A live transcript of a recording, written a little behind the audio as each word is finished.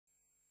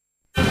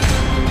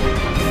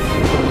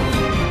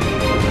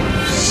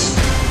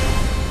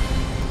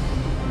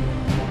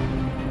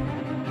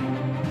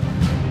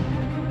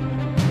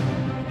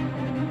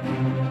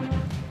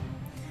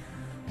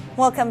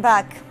Welcome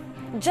back.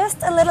 Just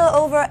a little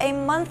over a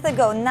month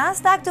ago,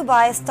 NASDAQ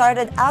Dubai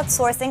started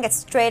outsourcing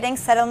its trading,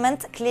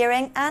 settlement,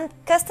 clearing and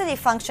custody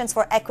functions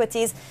for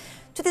equities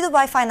to the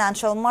Dubai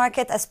financial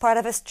market as part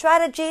of a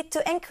strategy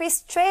to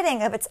increase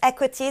trading of its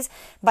equities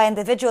by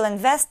individual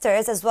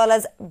investors, as well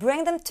as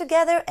bring them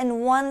together in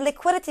one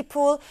liquidity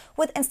pool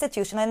with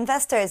institutional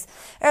investors.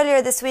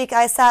 Earlier this week,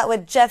 I sat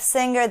with Jeff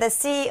Singer, the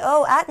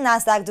CEO at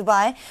NASDAQ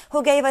Dubai,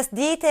 who gave us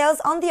details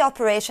on the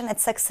operation,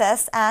 its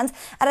success, and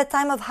at a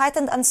time of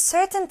heightened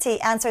uncertainty,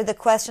 answered the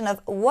question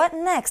of what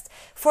next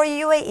for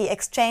UAE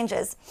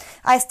exchanges.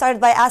 I started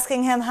by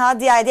asking him how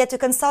the idea to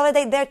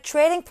consolidate their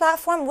trading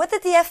platform with the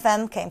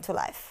DFM came to life.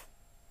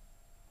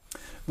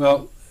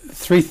 Well,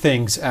 three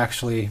things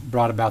actually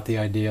brought about the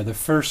idea. The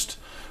first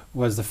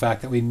was the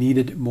fact that we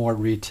needed more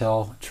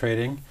retail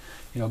trading.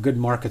 You know, good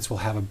markets will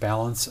have a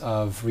balance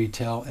of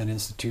retail and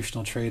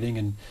institutional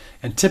trading,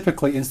 and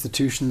typically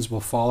institutions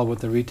will follow what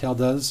the retail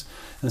does.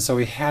 And so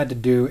we had to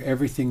do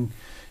everything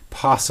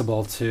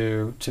possible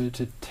to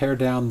tear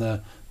down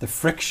the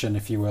friction,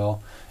 if you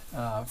will,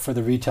 for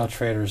the retail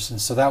traders. And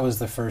so that was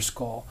the first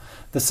goal.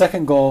 The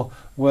second goal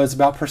was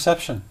about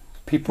perception.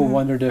 People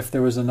wondered if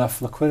there was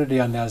enough liquidity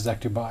on NASDAQ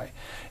Dubai,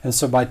 and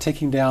so by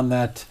taking down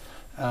that,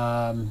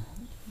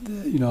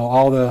 you know,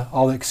 all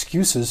the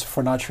excuses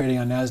for not trading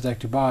on NASDAQ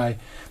Dubai,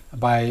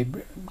 by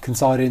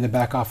consolidating the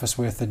back office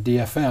with the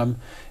DFM,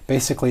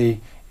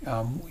 basically,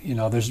 you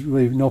know, there's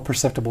really no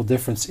perceptible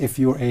difference if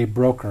you're a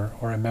broker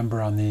or a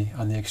member on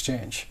the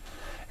exchange.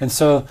 And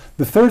so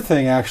the third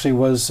thing actually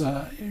was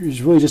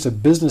really just a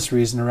business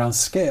reason around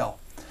scale.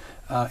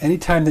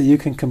 Anytime that you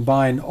can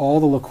combine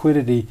all the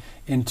liquidity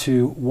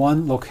into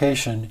one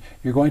location,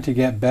 you're going to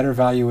get better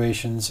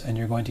valuations and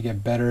you're going to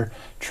get better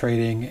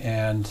trading,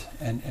 and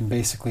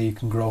basically you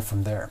can grow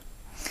from there.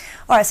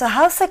 All right, so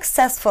how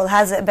successful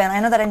has it been?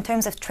 I know that in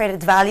terms of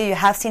traded value, you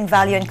have seen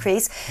value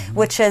increase,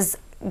 which is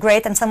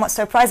great and somewhat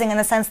surprising in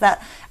the sense that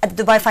at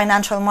the Dubai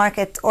financial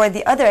market or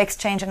the other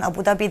exchange in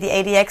Abu Dhabi, the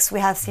ADX, we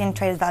have seen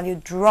traded value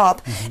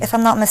drop. If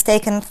I'm not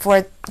mistaken,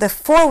 for the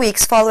 4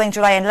 weeks following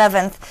July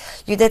 11th,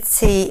 you did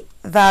see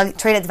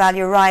traded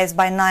value rise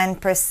by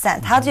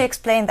 9%. How do you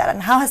explain that,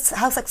 and how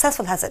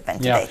successful has it been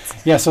to date?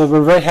 Yeah, so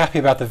we're very happy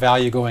about the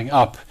value going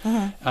up.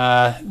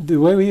 The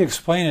way we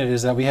explain it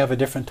is that we have a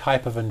different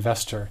type of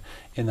investor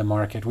in the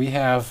market. We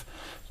have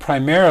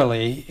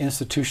primarily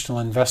institutional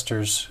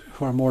investors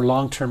who are more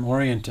long-term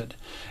oriented,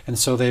 and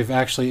so they've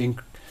actually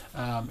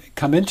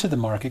come into the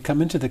market,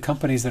 come into the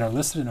companies that are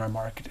listed in our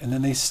market, and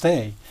then they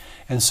stay.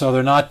 And so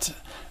they're not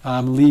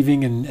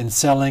leaving and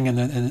selling,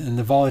 and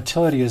the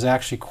volatility is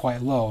actually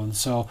quite low. And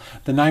so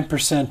the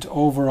 9%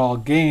 overall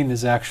gain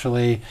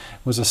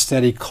was a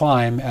steady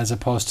climb as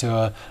opposed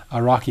to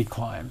a rocky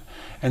climb.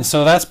 And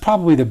so that's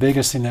probably the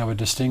biggest thing that would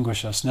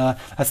distinguish us. Now,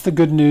 that's the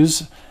good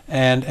news,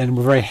 and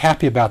we're very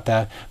happy about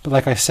that. But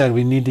like I said,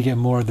 we need to get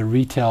more of the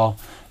retail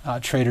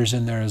traders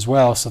in there as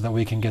well, so that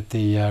we can get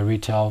the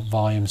retail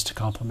volumes to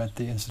complement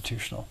the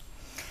institutional.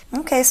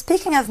 Okay,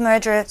 speaking of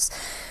mergers,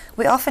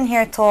 we often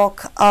hear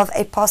talk of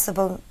a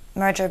possible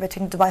merger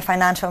between Dubai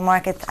financial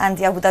market and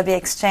the Abu Dhabi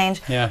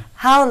exchange. Yeah.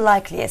 How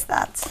likely is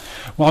that?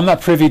 Well, I'm not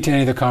privy to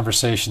any of the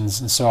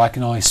conversations, and so I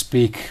can only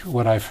speak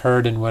what I've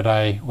heard and what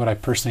I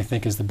personally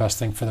think is the best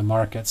thing for the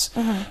markets.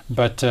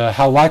 But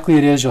how likely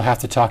it is, you'll have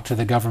to talk to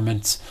the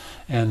governments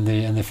and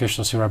the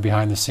officials who are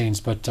behind the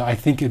scenes. But I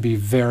think it'd be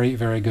very,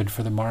 very good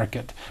for the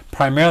market,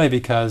 primarily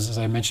because, as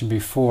I mentioned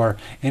before,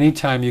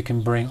 anytime you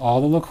can bring all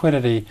the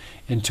liquidity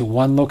into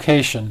one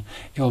location,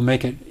 it will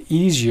make it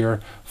easier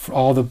for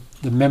all the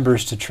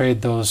members to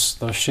trade those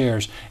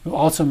shares. It will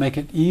also make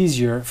it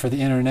easier for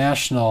the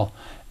international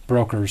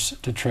brokers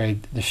to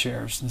trade the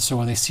shares. And so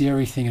when they see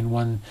everything in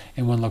one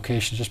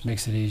location, it just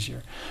makes it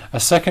easier. A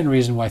second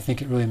reason why I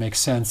think it really makes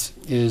sense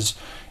is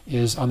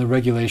on the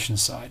regulation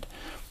side.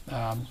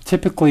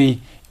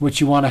 Typically, what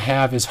you want to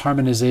have is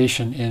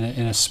harmonization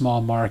in a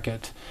small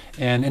market,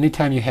 and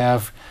anytime you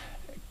have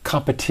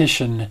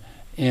competition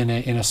in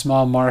a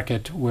small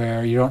market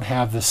where you don't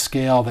have the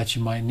scale that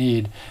you might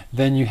need,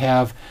 then you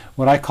have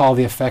what I call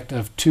the effect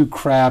of two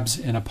crabs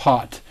in a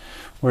pot.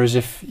 Whereas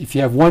if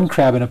you have one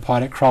crab in a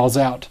pot, it crawls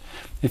out.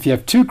 If you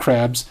have two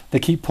crabs, they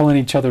keep pulling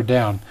each other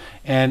down,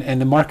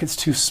 and the market's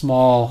too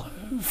small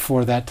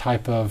for that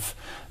type of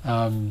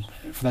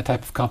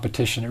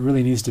competition. It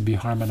really needs to be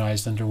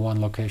harmonized under one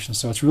location.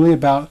 So it's really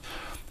about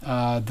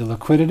the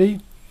liquidity,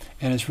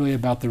 and it's really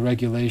about the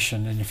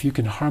regulation. And if you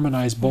can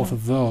harmonize both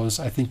of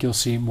those, I think you'll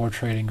see more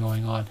trading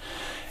going on.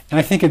 And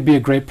I think it'd be a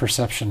great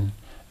perception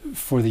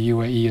for the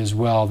UAE as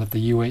well, that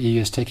the UAE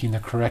is taking the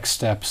correct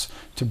steps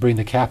to bring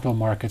the capital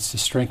markets, to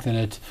strengthen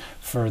it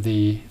for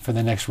the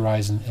next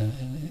rise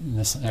in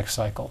this next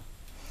cycle.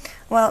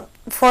 Well,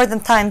 for the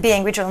time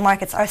being, regional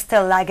markets are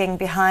still lagging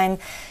behind.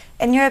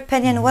 In your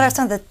opinion, what are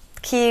some of the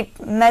key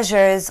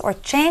measures or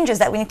changes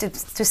that we need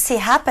to see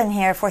happen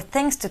here for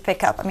things to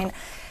pick up? I mean,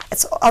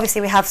 it's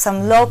obviously we have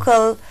some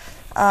local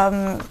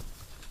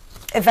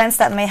events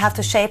that may have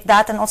to shape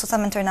that, and also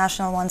some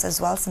international ones as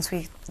well, since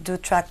we do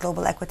track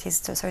global equities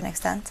to a certain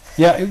extent?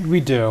 Yeah, we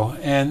do,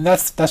 and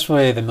that's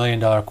really the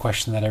million-dollar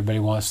question that everybody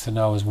wants to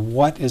know: is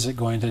what is it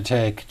going to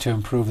take to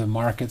improve the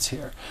markets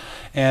here?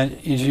 And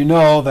as you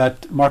know,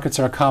 that markets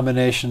are a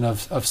combination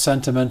of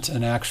sentiment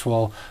and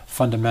actual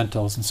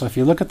fundamentals. And so if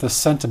you look at the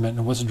sentiment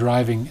and what's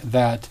driving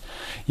that,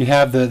 you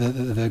have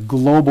the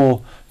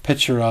global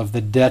picture of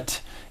the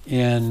debt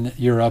in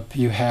Europe.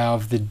 You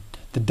have the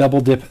double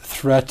dip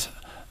threat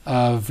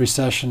of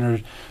recession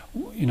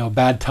or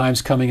bad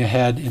times coming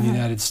ahead in the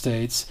United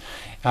States.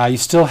 You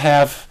still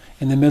have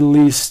in the Middle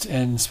East,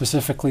 and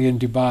specifically in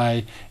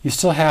Dubai, you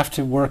still have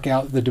to work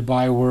out the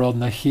Dubai world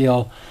and the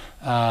heel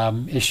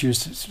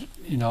issues,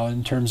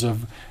 in terms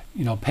of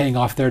paying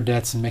off their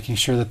debts and making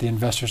sure that the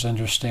investors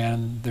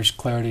understand there's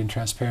clarity and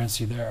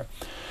transparency there.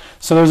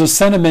 So there's a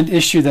sentiment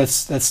issue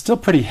that's still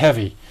pretty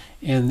heavy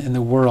in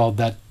the world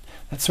that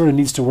sort of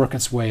needs to work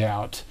its way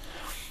out.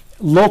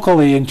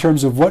 Locally, in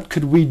terms of what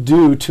could we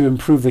do to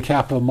improve the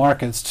capital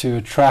markets to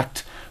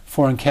attract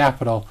foreign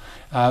capital,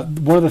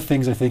 one of the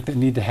things I think that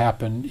need to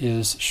happen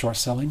is short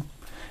selling.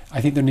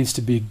 I think there needs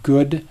to be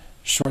good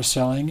short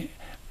selling.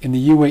 In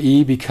the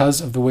UAE,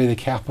 because of the way the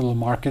capital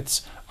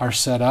markets are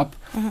set up,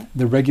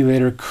 the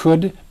regulator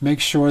could make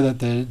sure that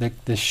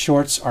the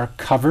shorts are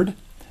covered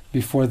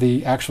before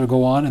they actually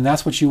go on, and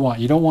that's what you want.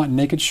 You don't want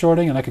naked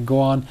shorting, and I could go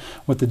on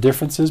what the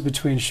difference is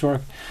between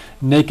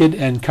naked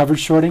and covered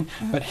shorting,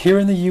 but here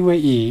in the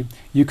UAE,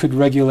 you could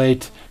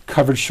regulate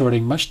covered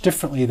shorting much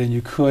differently than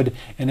you could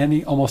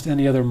in almost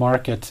any other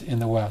market in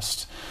the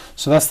West.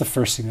 So that's the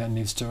first thing that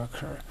needs to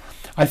occur.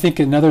 I think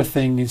another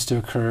thing needs to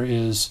occur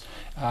is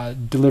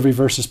delivery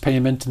versus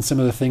payment, and some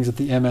of the things that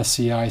the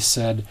MSCI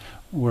said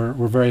were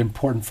very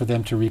important for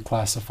them to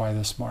reclassify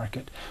this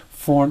market.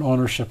 Foreign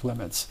ownership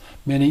limits.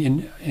 Many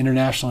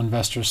international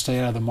investors stay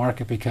out of the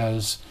market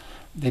because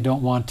they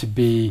don't want to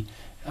be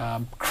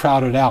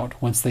crowded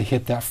out once they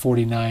hit that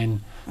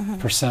 49%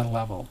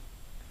 level.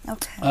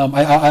 Okay.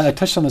 I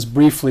touched on this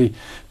briefly,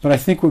 but I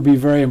think what would be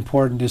very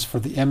important is for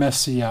the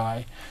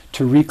MSCI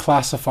to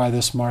reclassify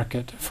this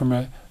market from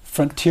a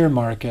frontier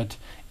market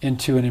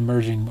into an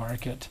emerging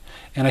market.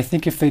 And I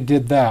think if they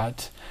did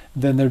that,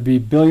 then there'd be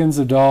billions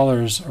of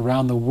dollars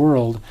around the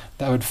world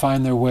that would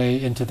find their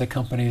way into the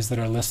companies that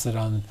are listed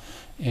in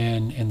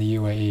the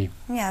UAE.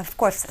 Yeah, of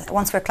course,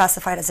 once we're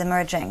classified as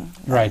emerging.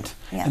 Right.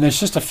 Yeah. And there's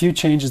just a few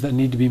changes that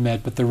need to be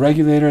met, but the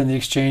regulator and the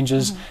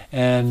exchanges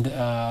and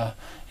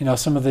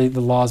some of the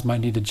laws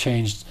might need to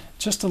change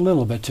just a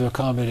little bit to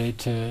accommodate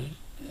to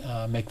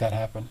make that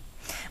happen.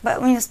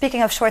 But when you're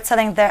speaking of short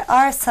selling, there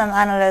are some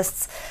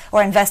analysts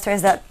or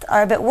investors that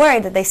are a bit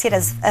worried that they see it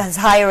as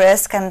high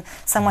risk and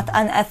somewhat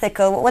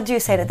unethical. What do you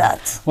say to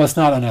that? Well, it's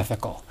not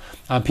unethical.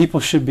 People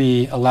should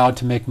be allowed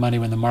to make money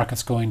when the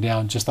market's going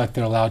down, just like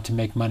they're allowed to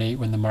make money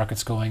when the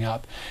market's going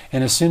up.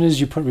 And as soon as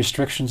you put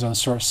restrictions on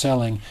short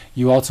selling,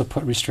 you also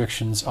put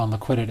restrictions on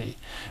liquidity,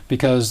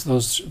 because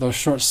those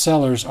short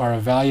sellers are a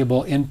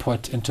valuable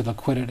input into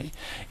liquidity.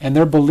 And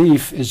their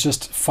belief is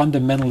just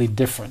fundamentally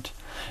different.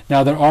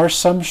 Now, there are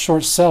some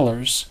short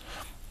sellers,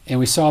 and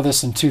we saw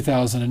this in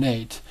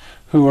 2008,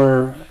 who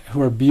are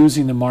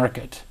abusing the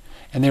market,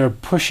 and they were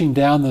pushing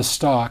down the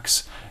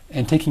stocks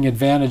and taking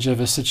advantage of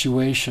a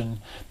situation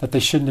that they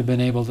shouldn't have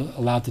been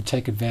allowed to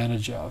take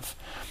advantage of.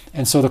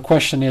 And so the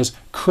question is,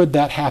 could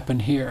that happen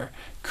here?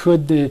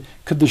 Could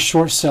the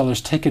short sellers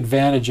take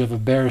advantage of a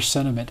bearish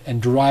sentiment and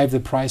drive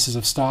the prices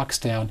of stocks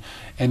down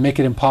and make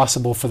it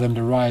impossible for them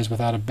to rise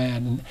without a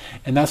ban?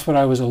 And that's what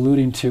I was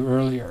alluding to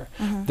earlier.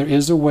 There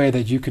is a way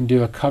that you can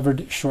do a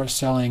covered short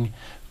selling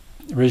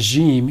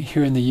regime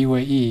here in the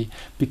UAE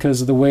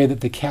because of the way that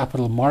the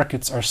capital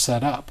markets are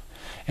set up.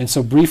 And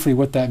so briefly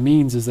what that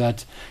means is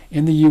that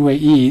in the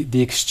UAE,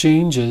 the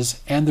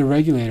exchanges and the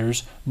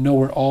regulators know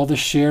where all the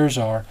shares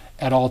are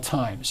at all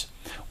times.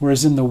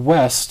 Whereas in the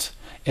West,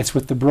 it's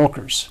with the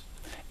brokers.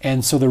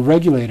 And so the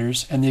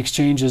regulators and the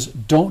exchanges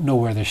don't know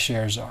where the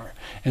shares are.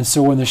 And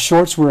so when the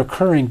shorts were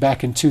occurring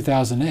back in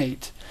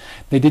 2008,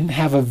 they didn't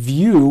have a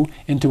view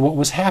into what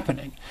was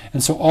happening.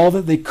 And so all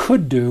that they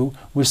could do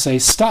was say,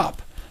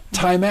 stop,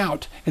 time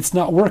out, it's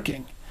not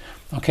working.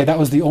 Okay, that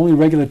was the only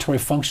regulatory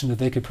function that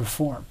they could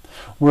perform.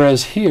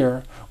 Whereas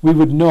here, we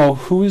would know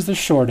who is the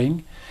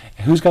shorting,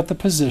 who's got the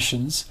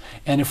positions,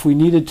 and if we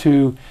needed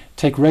to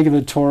take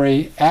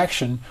regulatory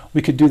action,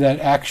 we could do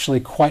that actually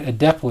quite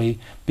adeptly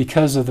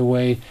because of the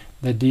way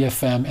the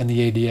DFM and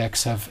the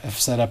ADX have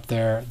set up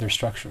their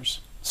structures.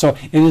 So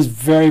it is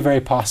very,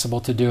 very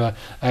possible to do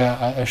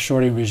a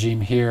shorting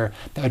regime here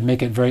that would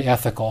make it very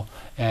ethical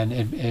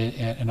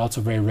and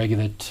also very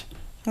regulated.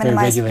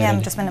 Minimize the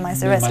risk.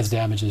 Minimize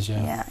damages,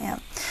 yeah.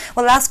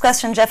 Well, last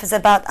question, Jeff, is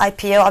about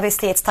IPO.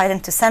 Obviously, it's tied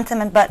into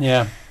sentiment,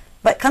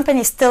 but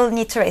companies still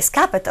need to raise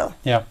capital.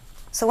 Yeah.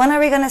 So when are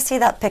we going to see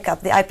that pick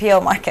up, the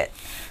IPO market?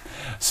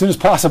 As soon as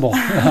possible.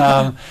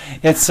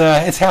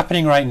 It's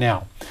happening right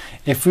now.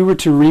 If we were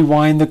to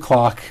rewind the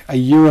clock a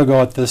year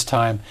ago at this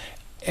time,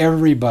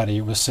 everybody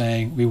was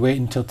saying we wait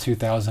until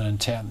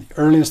 2010. The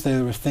earliest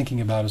they were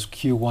thinking about is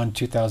Q1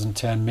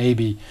 2010,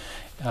 maybe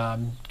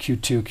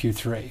Q2,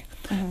 Q3.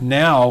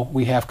 Now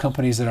we have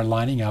companies that are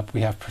lining up.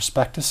 We have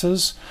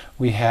prospectuses.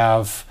 We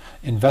have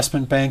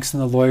investment banks,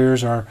 and the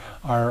lawyers are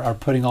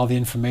putting all the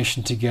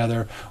information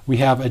together. We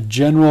have a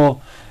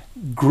general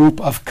group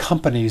of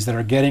companies that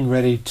are getting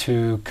ready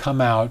to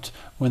come out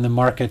when the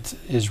market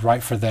is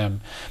right for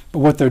them. But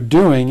what they're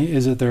doing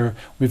is that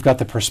we've got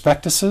the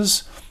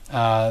prospectuses.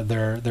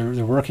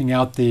 They're working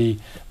out the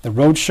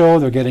roadshow.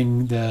 They're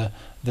getting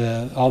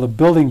all the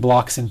building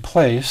blocks in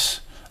place,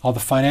 all the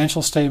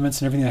financial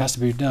statements and everything that has to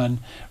be done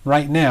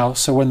right now,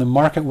 so when the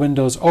market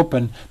windows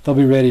open, they'll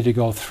be ready to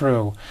go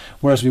through,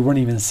 whereas we weren't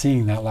even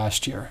seeing that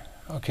last year.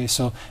 Okay,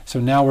 so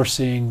now we're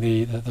seeing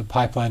the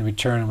pipeline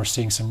return, and we're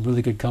seeing some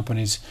really good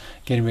companies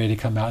getting ready to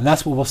come out, and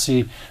that's what we'll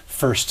see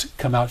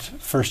come out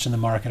first in the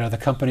market, are the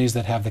companies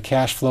that have the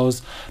cash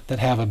flows, that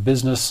have a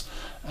business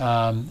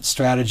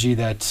strategy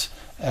that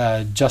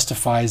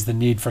justifies the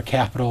need for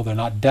capital. They're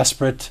not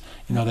desperate.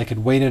 They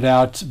could wait it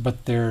out,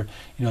 but they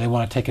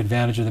want to take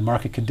advantage of the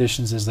market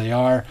conditions as they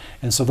are.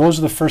 And so those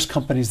are the first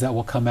companies that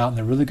will come out, and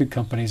they're really good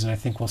companies, and I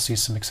think we'll see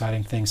some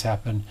exciting things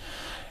happen,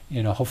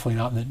 hopefully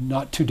not in the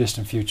not too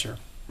distant future.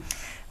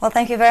 Well,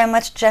 thank you very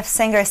much, Jeff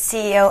Singer,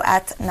 CEO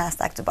at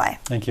NASDAQ Dubai.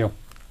 Thank you.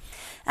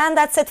 And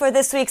that's it for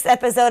this week's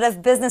episode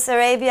of Business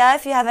Arabia.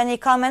 If you have any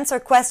comments or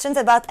questions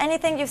about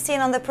anything you've seen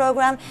on the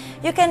program,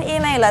 you can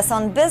email us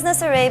on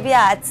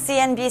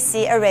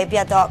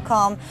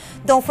businessarabia@cnbcarabia.com.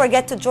 Don't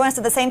forget to join us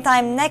at the same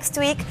time next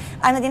week.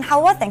 I'm Nadine.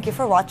 Hawa. Thank you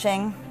for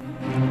watching.